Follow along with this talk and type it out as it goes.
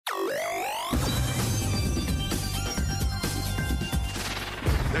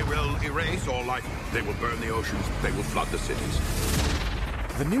They'll erase all life. They will burn the oceans. They will flood the cities.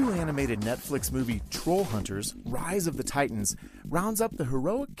 The new animated Netflix movie Trollhunters, Rise of the Titans, rounds up the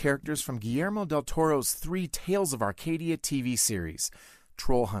heroic characters from Guillermo del Toro's 3 Tales of Arcadia TV series,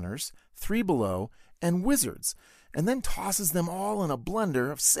 Trollhunters, Three Below, and Wizards, and then tosses them all in a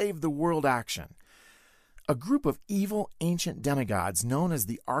blender of save-the-world action. A group of evil ancient demigods known as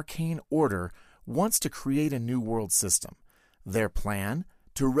the Arcane Order wants to create a new world system. Their plan?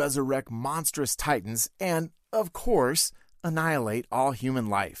 To resurrect monstrous titans and, of course, annihilate all human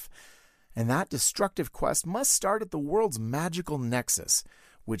life. And that destructive quest must start at the world's magical nexus,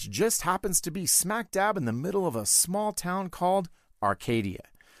 which just happens to be smack dab in the middle of a small town called Arcadia.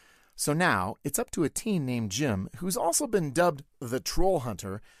 So now, it's up to a teen named Jim, who's also been dubbed the Troll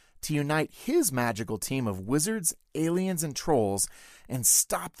Hunter, to unite his magical team of wizards, aliens, and trolls and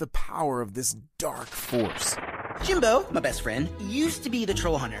stop the power of this dark force. Jimbo, my best friend, used to be the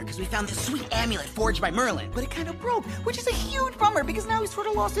Troll Hunter because we found this sweet amulet forged by Merlin, but it kind of broke, which is a huge bummer because now he's sort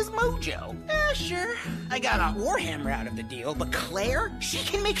of lost his mojo. Sure, I got a Warhammer out of the deal, but Claire, she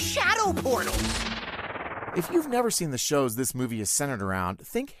can make shadow portals. If you've never seen the shows this movie is centered around,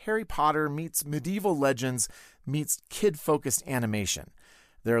 think Harry Potter meets medieval legends meets kid-focused animation.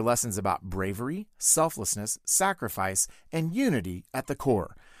 There are lessons about bravery, selflessness, sacrifice, and unity at the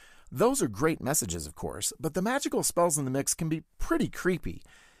core. Those are great messages, of course, but the magical spells in the mix can be pretty creepy,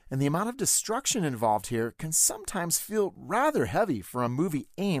 and the amount of destruction involved here can sometimes feel rather heavy for a movie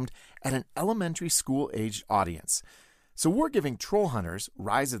aimed at an elementary school-aged audience. So we're giving Trollhunters,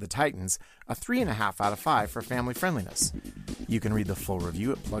 Rise of the Titans, a 3.5 out of 5 for family friendliness. You can read the full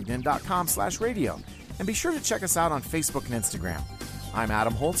review at pluggedin.com/radio, and be sure to check us out on Facebook and Instagram. I'm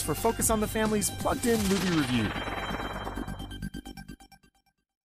Adam Holtz for Focus on the Family's Plugged In Movie Review.